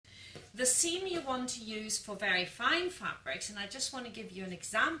The seam you want to use for very fine fabrics, and I just want to give you an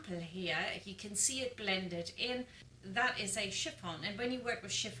example here, you can see it blended in, that is a chiffon. And when you work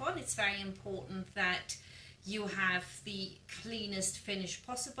with chiffon, it's very important that you have the cleanest finish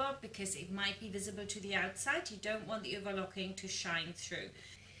possible, because it might be visible to the outside. You don't want the overlocking to shine through.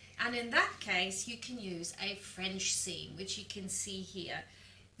 And in that case, you can use a French seam, which you can see here.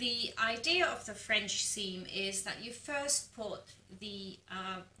 The idea of the French seam is that you first put the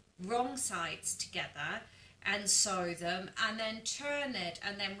wrong sides together and sew them, and then turn it,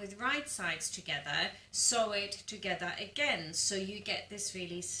 and then with right sides together sew it together again, so you get this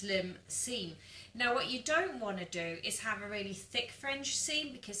really slim seam. Now what you don't want to do is have a really thick French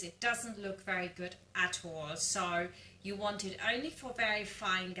seam, because it doesn't look very good at all. So you want it only for very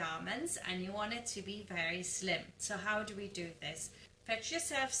fine garments, and you want it to be very slim. So how do we do this? Fetch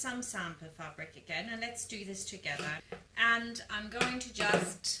yourself some sample fabric again, and let's do this together. And I'm going to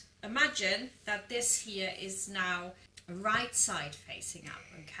just imagine that this here is now right side facing up,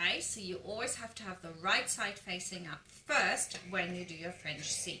 okay? So you always have to have the right side facing up first when you do your French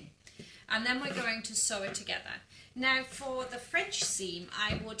seam. And then we're going to sew it together. Now for the French seam,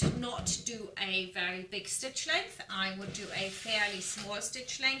 I would not do a very big stitch length. I would do a fairly small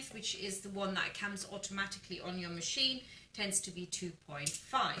stitch length, which is the one that comes automatically on your machine, tends to be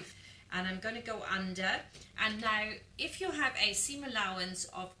 2.5. And I'm going to go under. And now if you have a seam allowance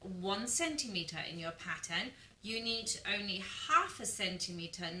of 1 centimeter in your pattern, you need only 0.5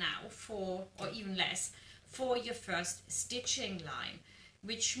 centimeter now for, or even less, for your first stitching line,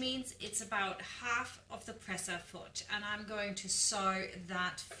 which means it's about half of the presser foot. And I'm going to sew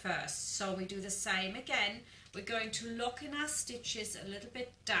that first. So we do the same again. We're going to lock in our stitches a little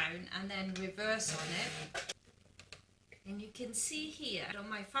bit down and then reverse on it. And you can see here on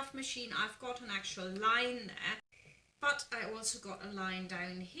my Fuff machine, I've got an actual line there, but I also got a line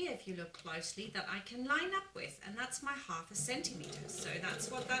down here, if you look closely, that I can line up with, and that's my 0.5 centimeter. So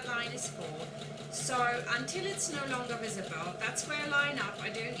that's what that line is for. So until it's no longer visible, that's where I line up. I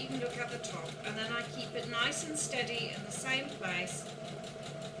don't even look at the top, and then I keep it nice and steady in the same place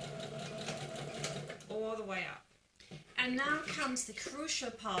all the way up. And now comes the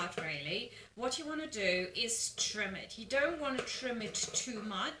crucial part, really. What you want to do is trim it. You don't want to trim it too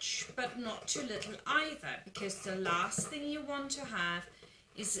much, but not too little either, because the last thing you want to have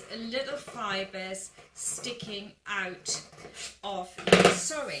is little fibers sticking out of your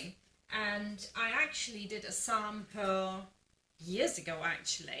sewing. And I actually did a sample years ago,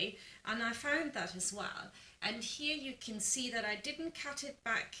 actually, and I found that as well. And here you can see that I didn't cut it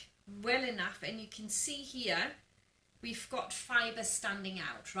back well enough, and you can see here we've got fibre standing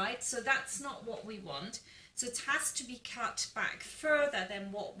out, right? So that's not what we want. So it has to be cut back further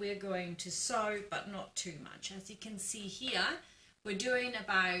than what we're going to sew, but not too much. As you can see here, we're doing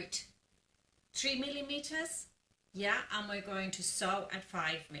about 3 millimeters, yeah, and we're going to sew at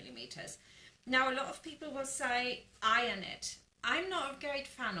 5 millimeters. Now, a lot of people will say, iron it. I'm not a great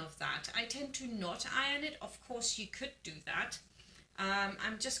fan of that. I tend to not iron it. Of course, you could do that.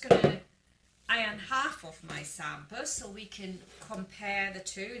 I'm just going to iron half of my sample so we can compare the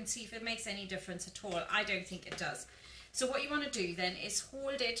two and see if it makes any difference at all. I don't think it does. So what you want to do then is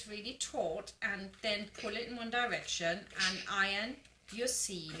hold it really taut and then pull it in one direction and iron your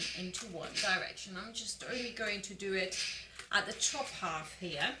seam into one direction. I'm just only going to do it at the top half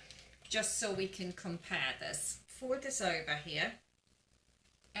here, just so we can compare this. Fold this over here,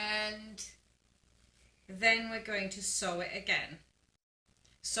 and then we're going to sew it again.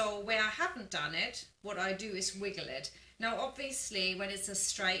 So where I haven't done it, what I do is wiggle it. Now obviously when it's a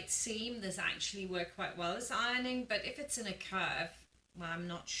straight seam, this actually works quite well as ironing, but if it's in a curve, well, I'm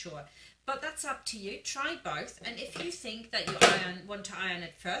not sure. But that's up to you. Try both, and if you think that you want to iron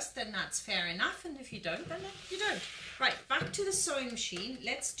it first, then that's fair enough, and if you don't, then you don't. Right, back to the sewing machine.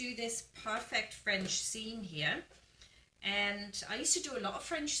 Let's do this perfect French seam here. And I used to do a lot of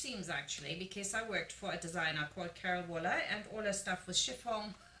French seams actually, because I worked for a designer called Carol Waller, and all her stuff was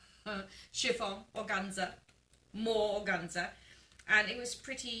chiffon, organza, more organza, and it was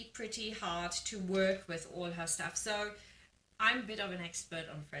pretty hard to work with all her stuff. So I'm a bit of an expert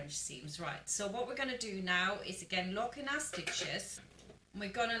on French seams, right? So what we're going to do now is again lock in our stitches. We're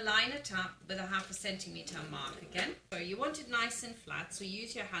going to line it up with a 0.5 centimeter mark again. So you want it nice and flat, so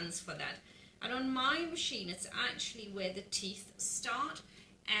use your hands for that. And on my machine, it's actually where the teeth start,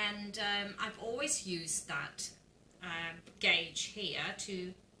 and I've always used that gauge here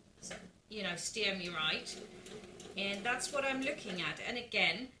to, you know, steer me right. And that's what I'm looking at. And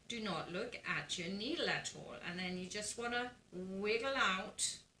again, do not look at your needle at all. And then you just want to wiggle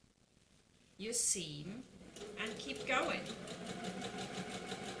out your seam and keep going.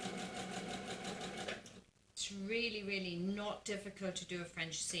 really, really not difficult to do a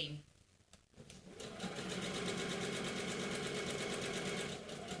French seam.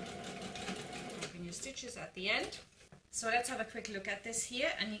 Open your stitches at the end. So let's have a quick look at this here,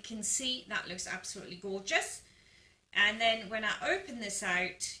 and you can see that looks absolutely gorgeous. And then when I open this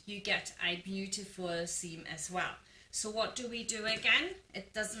out, you get a beautiful seam as well. So what do we do again?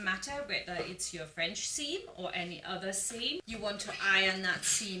 It doesn't matter whether it's your French seam or any other seam. You want to iron that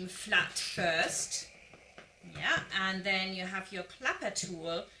seam flat first. Yeah, and then you have your clapper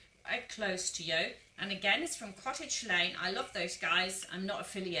tool right close to you. And again, it's from Cottage Lane. I love those guys. I'm not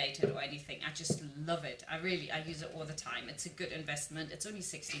affiliated or anything. I just love it. I use it all the time. It's a good investment. It's only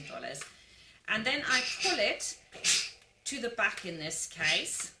 $16. And then I pull it to the back in this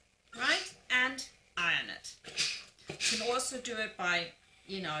case, right? And iron it. You can also do it by,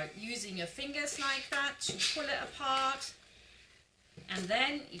 you know, using your fingers like that to pull it apart. And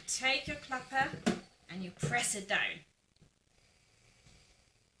then you take your clapper and you press it down.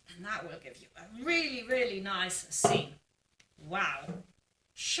 And that will give you a really, really nice seam. Wow.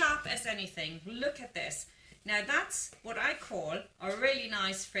 Sharp as anything. Look at this. Now that's what I call a really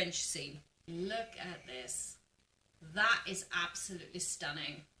nice French seam. Look at this. That is absolutely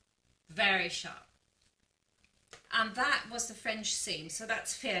stunning. Very sharp. And that was the French seam, so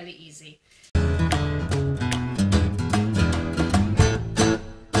that's fairly easy.